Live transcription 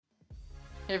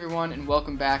Hey everyone, and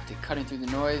welcome back to Cutting Through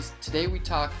the Noise. Today we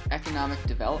talk economic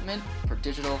development for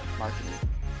digital marketing.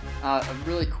 A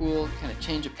really cool kind of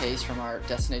change of pace from our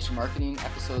destination marketing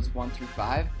episodes 1 through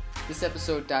 5. This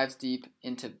episode dives deep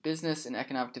into business and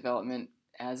economic development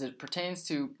as it pertains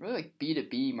to really like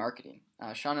B2B marketing.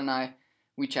 Sean and I,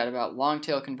 we chat about long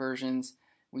tail conversions,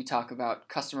 we talk about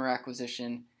customer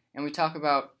acquisition, and we talk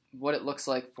about what it looks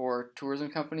like for tourism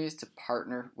companies to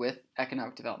partner with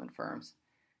economic development firms.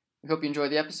 We hope you enjoy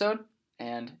the episode,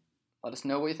 and let us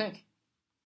know what you think.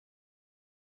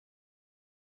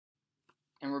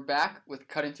 And we're back with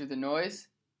Cutting Through the Noise,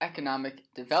 Economic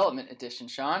Development Edition.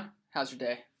 Sean, how's your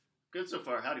day? Good so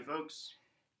far. Howdy, folks.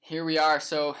 Here we are.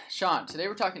 So, Sean, today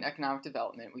we're talking economic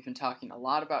development. We've been talking a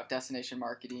lot about destination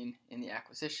marketing in the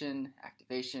acquisition,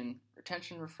 activation,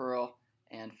 retention, referral,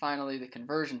 and finally the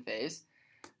conversion phase.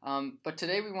 But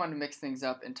today we wanted to mix things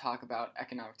up and talk about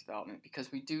economic development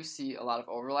because we do see a lot of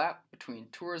overlap between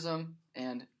tourism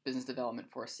and business development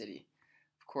for a city.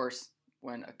 Of course,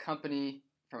 when a company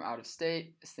from out of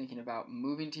state is thinking about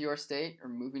moving to your state or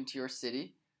moving to your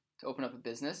city to open up a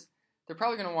business, they're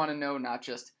probably going to want to know not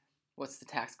just what's the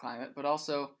tax climate, but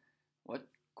also what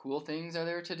cool things are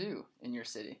there to do in your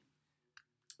city.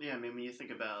 Yeah, I mean, when you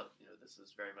think about, this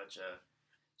is very much a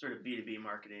sort of B2B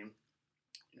marketing,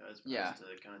 as opposed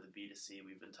to kind of the B2C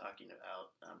we've been talking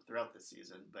about throughout the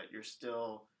season, but you're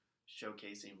still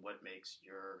showcasing what makes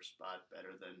your spot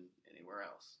better than anywhere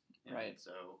else. Right.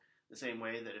 So the same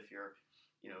way that if you're,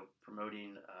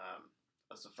 promoting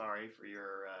a safari for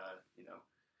your,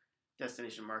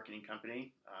 destination marketing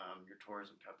company, your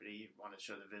tourism company, you want to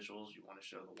show the visuals, you want to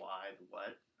show the why, the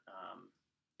what,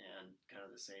 and kind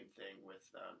of the same thing with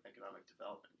economic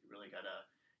development. You really got to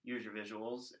use your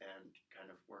visuals and kind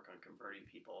of work on converting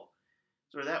people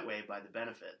sort of that way by the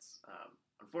benefits.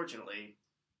 Unfortunately,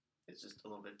 it's just a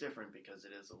little bit different because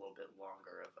it is a little bit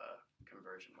longer of a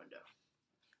conversion window.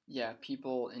 Yeah,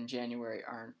 people in January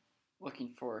aren't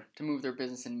looking to move their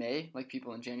business in May, like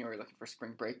people in January looking for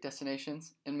spring break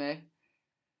destinations in May.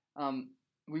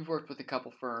 We've worked with a couple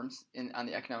firms on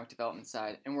the economic development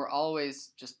side, and we're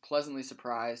always just pleasantly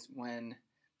surprised when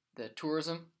the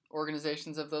tourism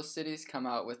organizations of those cities come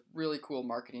out with really cool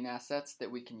marketing assets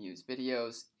that we can use: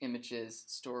 videos, images,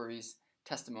 stories,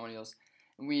 testimonials.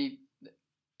 And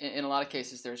in a lot of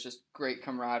cases, there's just great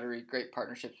camaraderie, great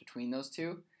partnerships between those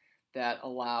two that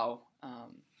allow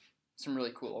some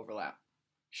really cool overlap.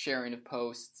 Sharing of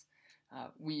posts.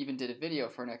 We even did a video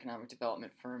for an economic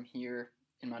development firm here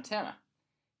in Montana,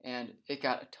 and it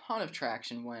got a ton of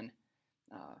traction when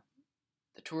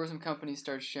the tourism company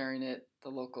started sharing it, the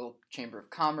local chamber of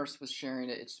commerce was sharing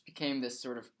it. It just became this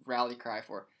sort of rally cry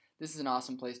for, this is an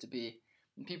awesome place to be.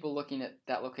 And people looking at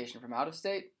that location from out of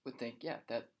state would think, yeah,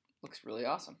 that looks really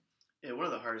awesome. Yeah, one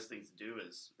of the hardest things to do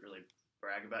is really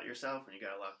brag about yourself when you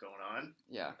got a lot going on.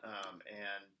 Yeah.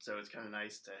 And so it's kind of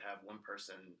nice to have one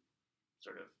person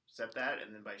sort of set that,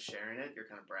 and then by sharing it, you're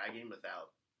kind of bragging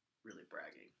without really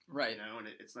bragging. Right. And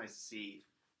it's nice to see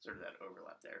sort of that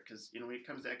overlap there, because when it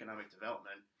comes to economic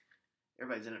development,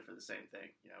 everybody's in it for the same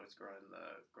thing. It's growing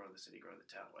the city, growing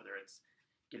the town, whether it's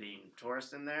getting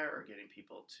tourists in there or getting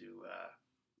people to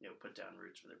put down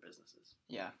roots for their businesses.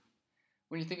 Yeah.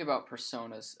 When you think about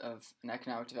personas of an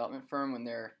economic development firm when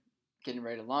they're getting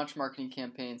ready to launch marketing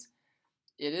campaigns,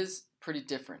 it is pretty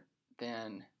different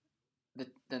than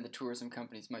the tourism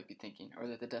companies might be thinking, or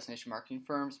that the destination marketing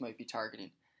firms might be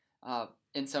targeting.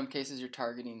 In some cases, you're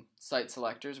targeting site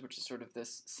selectors, which is sort of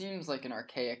this, seems like an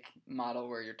archaic model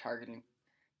where you're targeting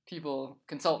people,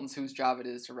 consultants whose job it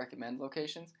is to recommend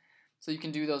locations. So you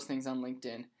can do those things on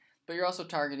LinkedIn, but you're also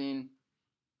targeting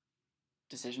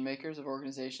decision makers of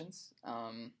organizations,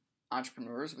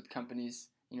 entrepreneurs with companies,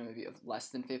 maybe of less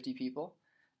than 50 people,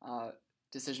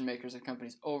 decision makers of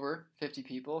companies over 50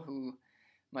 people who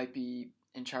might be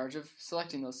in charge of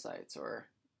selecting those sites or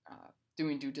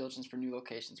doing due diligence for new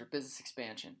locations or business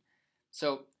expansion.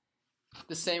 So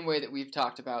the same way that we've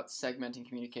talked about segmenting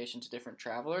communication to different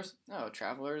travelers,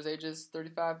 travelers ages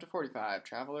 35 to 45,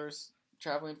 travelers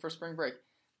traveling for spring break.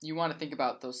 You want to think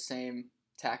about those same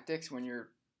tactics when you're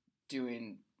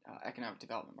doing economic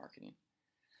development marketing.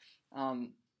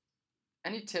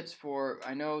 Any tips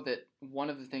I know that one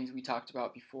of the things we talked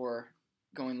about before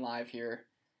going live here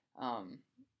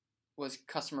was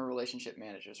customer relationship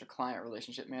managers or client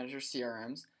relationship managers,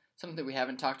 CRMs, something that we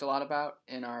haven't talked a lot about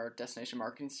in our destination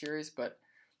marketing series, but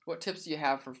what tips do you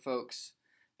have for folks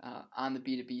on the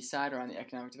B2B side or on the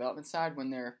economic development side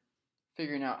when they're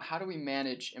figuring out how do we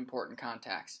manage important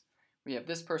contacts? We have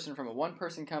this person from a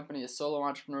one-person company, a solo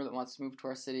entrepreneur that wants to move to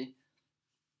our city,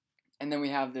 and then we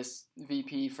have this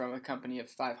VP from a company of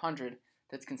 500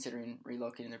 that's considering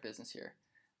relocating their business here?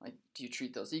 Like, do you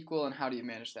treat those equal, and how do you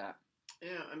manage that?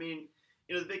 Yeah, I mean,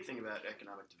 the big thing about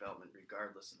economic development,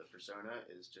 regardless of the persona,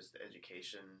 is just the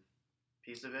education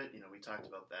piece of it. We talked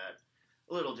about that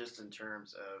a little just in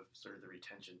terms of sort of the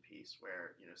retention piece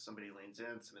where, somebody leans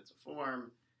in, submits a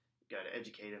form, you got to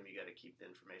educate them, you got to keep the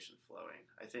information flowing.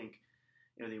 I think,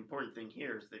 the important thing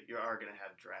here is that you are going to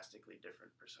have drastically different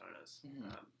personas,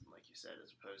 like you said,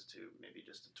 as opposed to maybe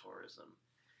just a tourism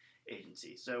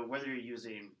agency. So whether you're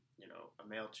using, a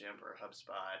MailChimp or a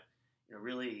HubSpot,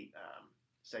 really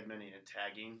segmenting and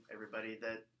tagging everybody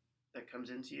that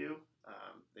comes into you,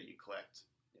 that you collect,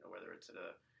 whether it's at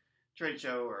a trade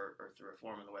show or through a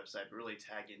form on the website, but really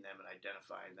tagging them and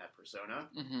identifying that persona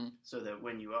so that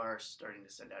when you are starting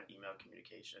to send out email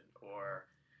communication or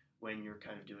when you're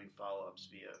kind of doing follow-ups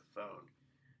via phone,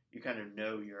 you kind of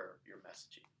know your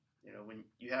messaging. When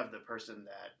you have the person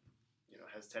that,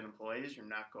 has 10 employees, you're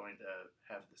not going to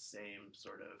have the same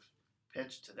sort of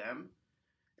pitch to them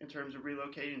in terms of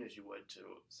relocating as you would to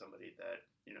somebody that,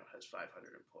 has 500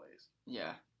 employees.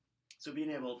 Yeah. So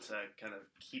being able to kind of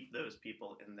keep those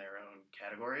people in their own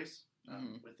categories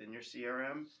within your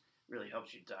CRM really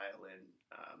helps you dial in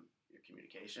your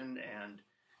communication, and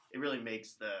it really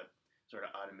makes the sort of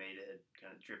automated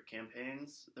kind of drip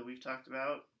campaigns that we've talked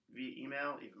about via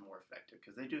email even more effective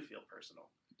because they do feel personal.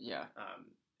 Yeah.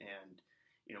 And,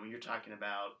 when you're talking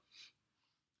about,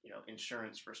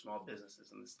 insurance for small businesses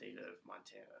in the state of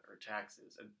Montana or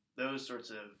taxes and those sorts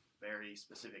of very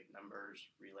specific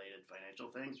numbers related financial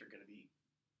things are going to be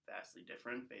vastly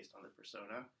different based on the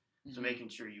persona. So making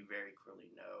sure you very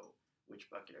clearly know which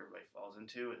bucket everybody falls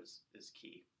into is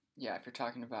key. Yeah, if you're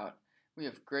talking about, we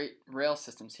have great rail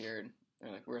systems here, and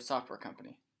they're like, we're a software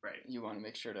company. Right. You want to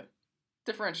make sure to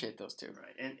differentiate those two.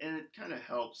 Right. And it kind of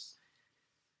helps,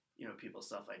 people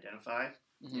self-identify.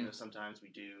 Sometimes we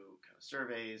do kind of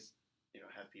surveys,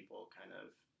 have people kind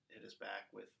of hit us back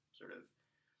with sort of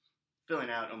filling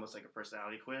out almost like a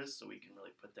personality quiz so we can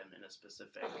really put them in a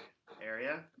specific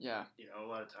area. Yeah. A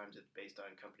lot of times it's based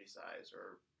on company size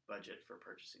or budget for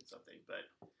purchasing something, but,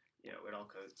 it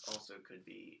also could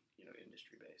be,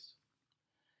 industry based.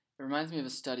 It reminds me of a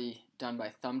study done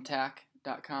by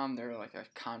Thumbtack.com. They're like a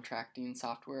contracting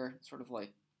software, sort of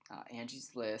like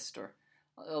Angie's List or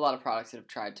a lot of products that have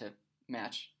tried to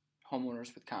match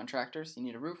homeowners with contractors. You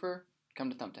need a roofer, come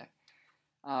to Thumbtack.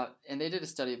 And they did a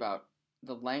study about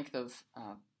the length of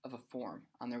a form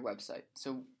on their website.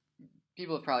 So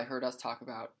people have probably heard us talk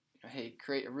about, hey,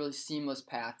 create a really seamless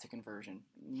path to conversion.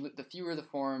 The fewer the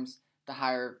forms, the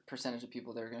higher percentage of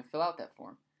people that are going to fill out that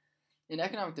form. In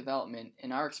economic development,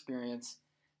 in our experience,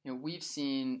 we've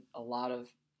seen a lot of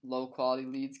low-quality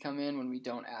leads come in when we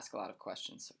don't ask a lot of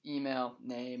questions. So email,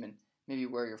 name, and maybe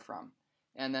where you're from.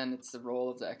 And then it's the role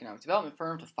of the economic development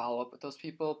firm to follow up with those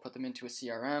people, put them into a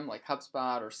CRM like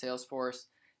HubSpot or Salesforce,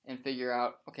 and figure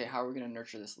out, okay, how are we going to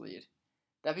nurture this lead?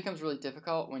 That becomes really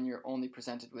difficult when you're only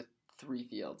presented with 3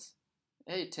 fields.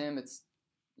 Hey, Tim, it's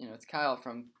Kyle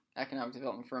from economic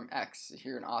development firm X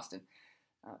here in Austin,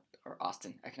 or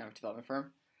Austin Economic Development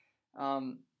Firm.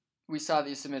 We saw that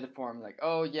you submitted a form, like,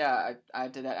 oh yeah, I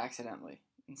did that accidentally.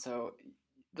 And so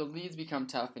the leads become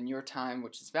tough, and your time,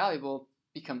 which is valuable,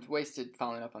 becomes wasted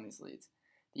following up on these leads.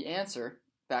 The answer,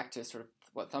 back to sort of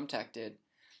what Thumbtack did,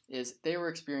 is they were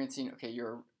experiencing, okay,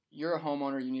 you're a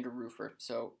homeowner, you need a roofer,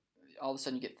 so all of a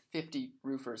sudden you get 50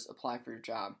 roofers apply for your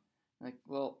job. Like,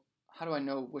 well, how do I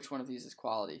know which one of these is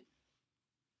quality?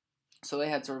 So they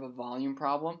had sort of a volume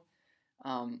problem.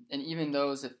 And even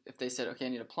those, if they said, okay, I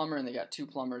need a plumber, and they got 2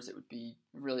 plumbers, it would be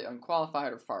really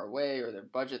unqualified or far away, or their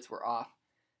budgets were off.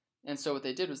 And so what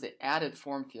they did was they added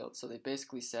form fields. So they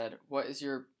basically said,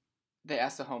 they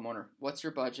asked the homeowner, what's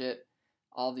your budget,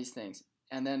 all these things.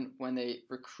 And then when they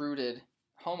recruited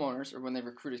homeowners or when they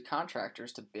recruited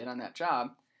contractors to bid on that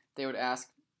job, they would ask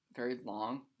very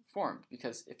long forms.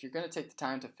 Because if you're going to take the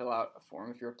time to fill out a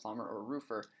form, if you're a plumber or a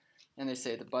roofer, and they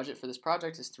say the budget for this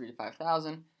project is $3,000 to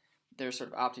 $5,000, they're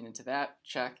sort of opting into that,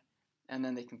 check, and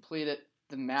then they complete it.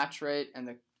 The match rate and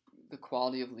the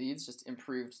quality of leads just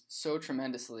improved so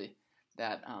tremendously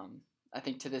that I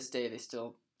think to this day they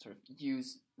still sort of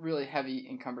use really heavy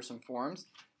and cumbersome forms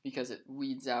because it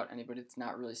weeds out anybody that's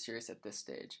not really serious at this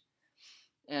stage.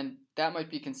 And that might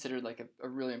be considered like a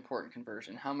really important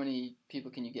conversion. How many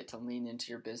people can you get to lean into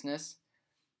your business?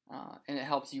 And it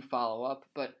helps you follow up.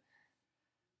 But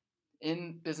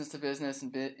in business to business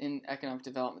and in economic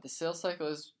development, the sales cycle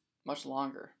is much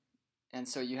longer. And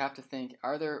so you have to think,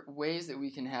 are there ways that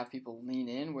we can have people lean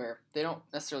in where they don't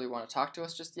necessarily want to talk to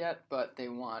us just yet, but they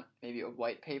want maybe a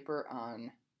white paper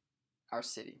on our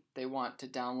city. They want to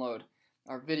download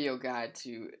our video guide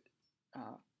to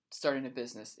starting a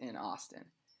business in Austin.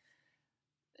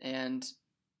 And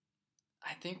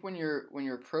I think when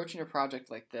you're approaching a project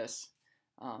like this,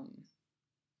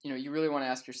 you really want to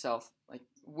ask yourself, like,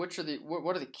 what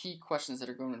are the key questions that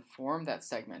are going to inform that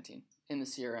segmenting in the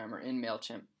CRM or in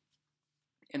MailChimp?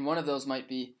 And one of those might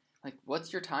be, like,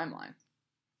 what's your timeline?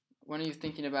 When are you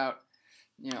thinking about,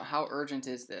 how urgent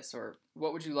is this? Or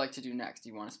what would you like to do next? Do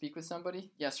you want to speak with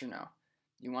somebody? Yes or no?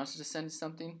 You want us to send you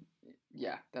something?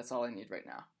 Yeah, that's all I need right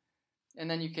now. And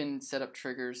then you can set up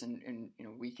triggers, and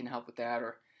we can help with that.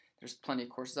 Or there's plenty of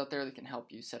courses out there that can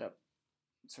help you set up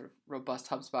sort of robust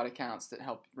HubSpot accounts that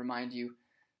help remind you,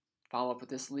 follow up with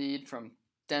this lead from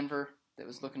Denver that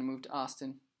was looking to move to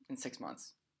Austin in 6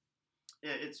 months.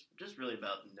 Yeah, it's just really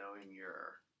about knowing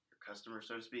your customer,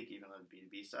 so to speak, even on the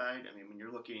B2B side. I mean, when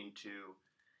you're looking to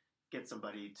get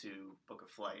somebody to book a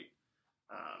flight,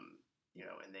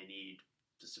 and they need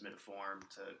to submit a form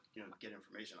to, get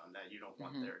information on that, you don't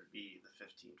want there to be the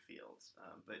 15 fields.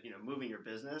 But moving your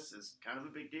business is kind of a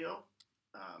big deal.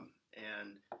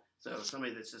 And so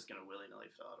somebody that's just going to willy-nilly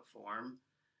fill out a form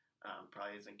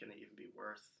probably isn't going to even be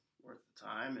worth the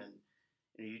time. And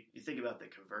you think about the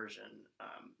conversion.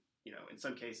 In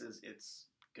some cases, it's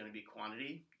going to be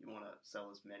quantity. You want to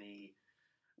sell as many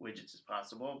widgets as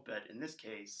possible. But in this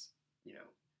case,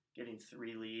 getting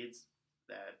 3 leads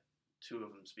that 2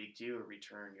 of them speak to you or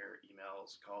return your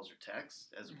emails, calls, or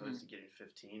texts, as opposed to getting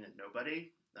 15 and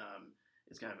nobody,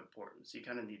 is kind of important. So you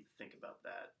kind of need to think about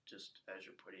that just as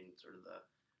you're putting sort of the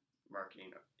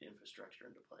marketing infrastructure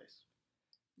into place.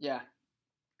 Yeah,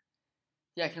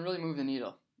 it can really move the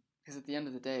needle, because at the end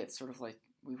of the day, it's sort of like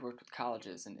we've worked with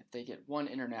colleges, and if they get one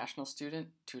international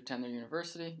student to attend their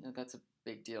university, that's a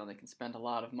big deal, and they can spend a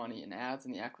lot of money in ads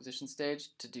in the acquisition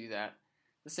stage to do that.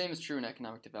 The same is true in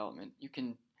economic development. You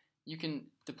can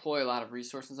deploy a lot of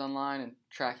resources online and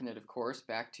tracking it, of course,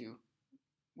 back to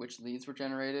which leads were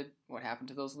generated, what happened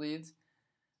to those leads.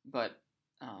 But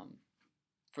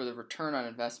for the return on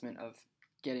investment of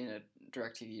getting a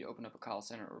DirecTV to open up a call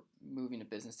center or moving a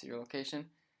business to your location,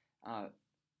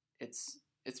 it's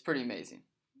pretty amazing.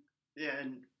 Yeah,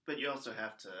 but you also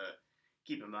have to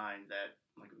keep in mind that,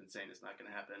 like we've been saying, it's not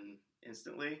going to happen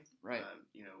instantly. Right.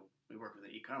 We work with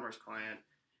an e-commerce client.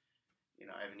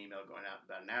 I have an email going out in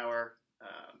about an hour.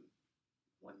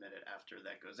 1 minute after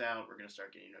that goes out, we're going to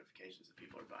start getting notifications that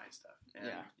people are buying stuff.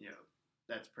 And,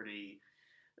 that's pretty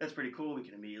cool. We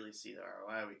can immediately see the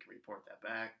ROI. We can report that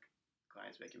back.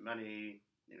 Clients making money.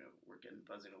 We're getting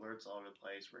buzzing alerts all over the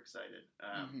place. We're excited.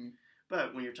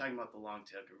 But when you're talking about the long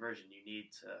tail conversion, you need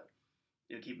to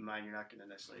keep in mind you're not going to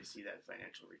necessarily see that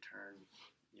financial return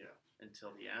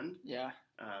until the end. Yeah.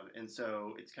 And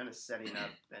so it's kind of setting up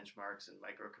benchmarks and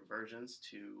micro conversions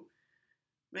to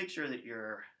make sure that that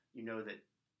your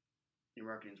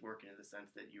marketing is working in the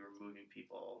sense that you are moving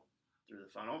people through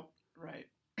the funnel. Right.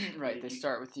 Right. They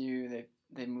start with you.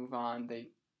 They move on. They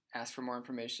ask for more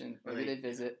information. Maybe they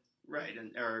visit. Right.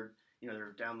 Or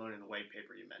they're downloading the white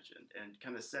paper you mentioned, and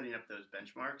kind of setting up those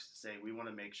benchmarks to say we want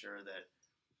to make sure that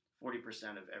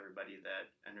 40% of everybody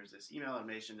that enters this email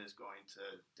automation is going to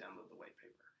download the white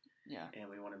paper. Yeah. And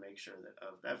we want to make sure that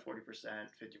of that 40%,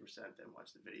 50% then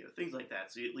watch the video, things like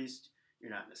that. So at least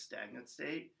you're not in a stagnant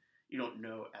state. You don't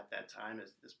know at that time,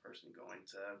 is this person going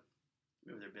to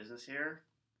move their business here?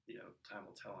 Time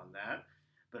will tell on that.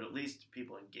 But at least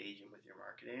people engaging with your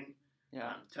marketing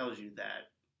tells you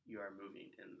that you are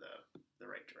moving in the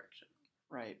right direction.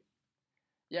 Right.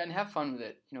 Yeah, and have fun with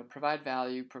it. Provide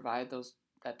value, provide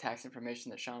that tax information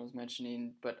that Sean was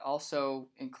mentioning, but also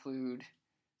include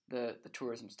the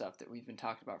tourism stuff that we've been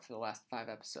talking about for the last 5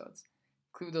 episodes.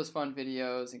 Include those fun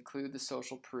videos, include the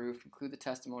social proof, include the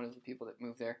testimonials of people that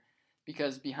move there,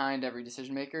 because behind every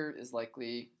decision maker is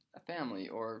likely a family,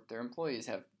 or their employees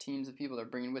have teams of people they're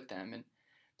bringing with them. And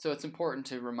so it's important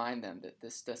to remind them that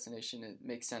this destination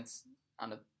makes sense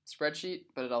on a spreadsheet,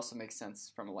 but it also makes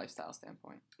sense from a lifestyle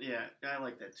standpoint. Yeah, I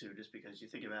like that too, just because you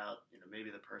think about, maybe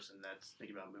the person that's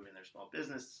thinking about moving their small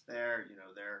business there,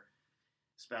 their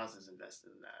spouse is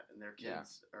invested in that, and their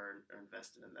kids are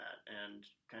invested in that, and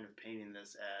kind of painting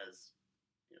this as,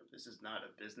 this is not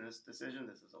a business decision,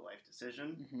 this is a life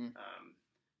decision,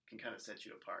 can kind of set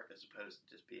you apart, as opposed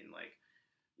to just being like,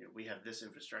 we have this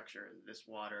infrastructure and this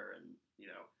water and,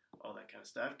 all that kind of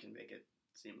stuff can make it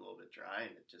seem a little bit dry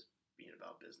and it just being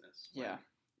about business. Yeah.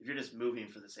 If you're just moving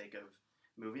for the sake of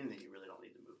moving, then you really don't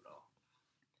need to move at all.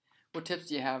 What tips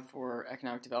do you have for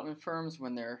economic development firms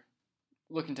when they're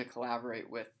looking to collaborate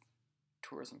with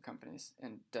tourism companies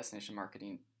and destination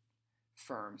marketing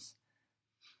firms?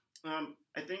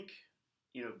 I think,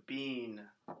 being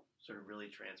sort of really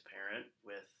transparent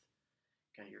with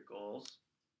kind of your goals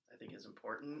I think is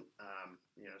important.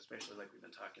 Especially like we've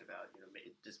been talking about.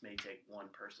 It just may take one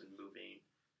person moving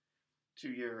to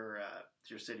your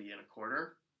city in a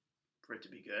quarter for it to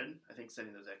be good. I think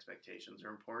setting those expectations are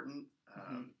important,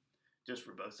 just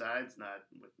for both sides. Not,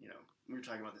 when we were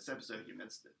talking about this episode, you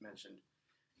mentioned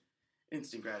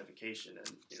instant gratification,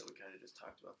 and we kind of just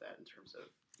talked about that in terms of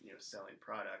selling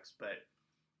products, but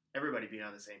everybody being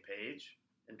on the same page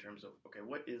in terms of, okay,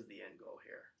 what is the end goal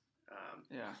here?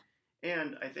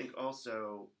 And I think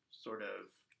also sort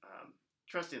of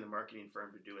trusting the marketing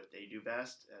firm to do what they do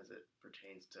best as it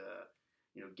pertains to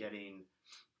getting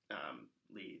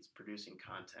leads, producing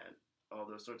content, all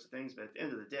those sorts of things. But at the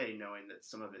end of the day, knowing that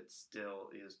some of it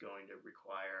still is going to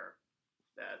require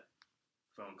that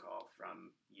phone call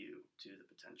from you to the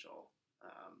potential.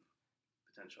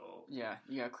 Yeah,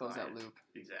 you gotta close client. that loop.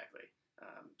 Exactly.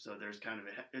 So there's kind of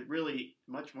it really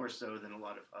much more so than a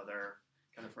lot of other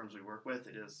kind of firms we work with.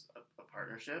 It is a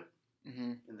partnership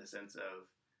in the sense of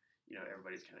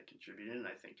everybody's kind of contributing, and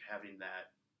I think having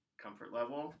that comfort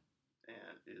level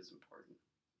is important.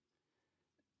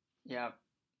 Yeah,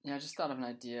 I just thought of an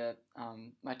idea.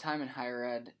 My time in higher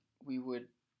ed, we would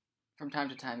from time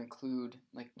to time include,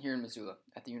 like here in Missoula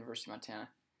at the University of Montana.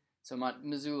 So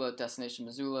Missoula, Destination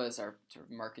Missoula is our sort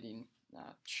of marketing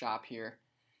shop here,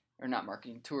 or not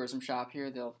marketing, tourism shop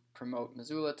here. They'll promote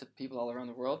Missoula to people all around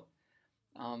the world.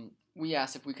 We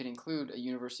asked if we could include a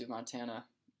University of Montana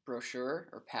brochure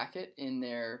or packet in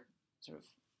their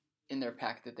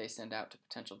packet that they send out to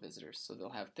potential visitors. So they'll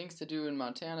have things to do in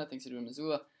Montana, things to do in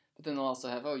Missoula, but then they'll also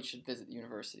have, you should visit the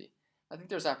university. I think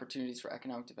there's opportunities for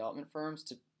economic development firms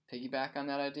to piggyback on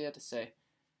that idea, to say,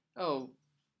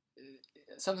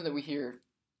 something that we hear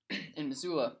in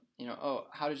Missoula,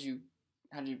 how did you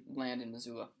land in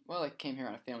Missoula? Well, I came here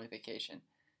on a family vacation,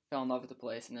 fell in love with the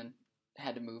place, and then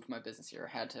had to move my business here, or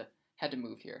had to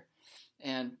move here.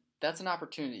 And that's an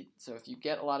opportunity. So if you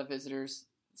get a lot of visitors,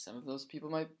 some of those people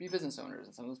might be business owners,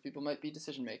 and some of those people might be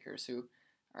decision makers who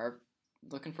are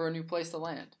looking for a new place to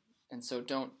land. And so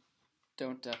don't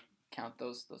count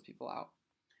those people out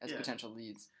as potential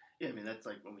leads. Yeah, I mean, that's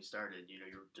like when we started,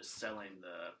 you're just selling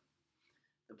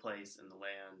the place and the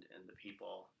land and the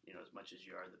people, as much as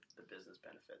you are the business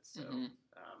benefits. So,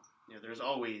 there's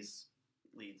always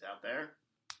leads out there.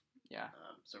 Yeah.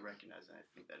 So recognizing, I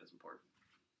think that is important.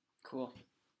 Cool.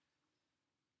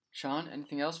 Sean,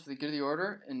 anything else for the good of the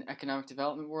order in economic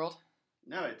development world?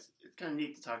 No, it's kind of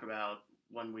neat to talk about.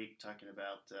 1 week talking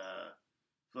about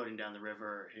floating down the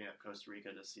river, hitting up Costa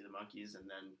Rica to see the monkeys, and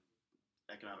then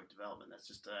economic development. That's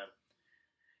just a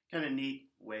kind of neat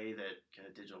way that kind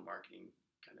of digital marketing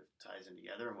kind of ties in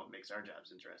together, and what makes our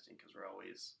jobs interesting, because we're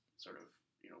always sort of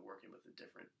working with a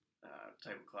different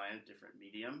type of client, different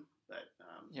medium, but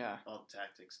all the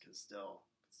tactics can still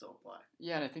apply.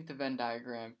 Yeah, and I think the Venn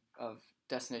diagram of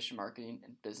destination marketing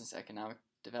and business economic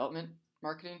development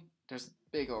marketing, there's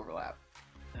big overlap.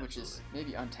 Absolutely. Which is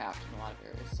maybe untapped in a lot of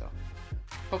areas. So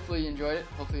hopefully you enjoyed it.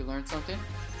 Hopefully you learned something.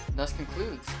 Thus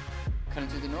concludes Cutting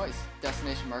Through the Noise,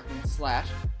 Destination Marketing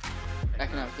 /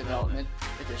 Economic Development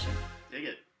Edition.